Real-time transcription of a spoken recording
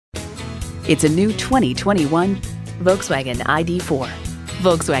It's a new 2021 Volkswagen ID.4.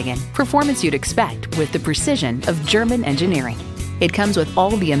 Volkswagen, performance you'd expect with the precision of German engineering. It comes with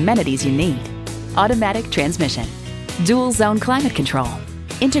all the amenities you need. Automatic transmission, dual zone climate control,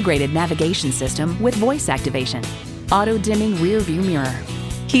 integrated navigation system with voice activation, auto dimming rear view mirror,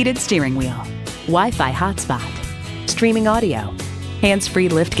 heated steering wheel, Wi-Fi hotspot, streaming audio, hands-free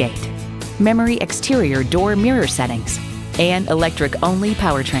liftgate, memory exterior door mirror settings, and electric-only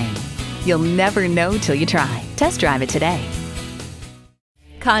powertrain. You'll never know till you try. Test drive it today.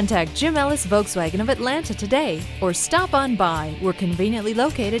 Contact IJim Ellis Volkswagen of Atlanta today or stop on by. We're conveniently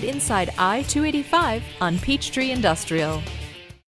located inside I-285 on Peachtree Industrial.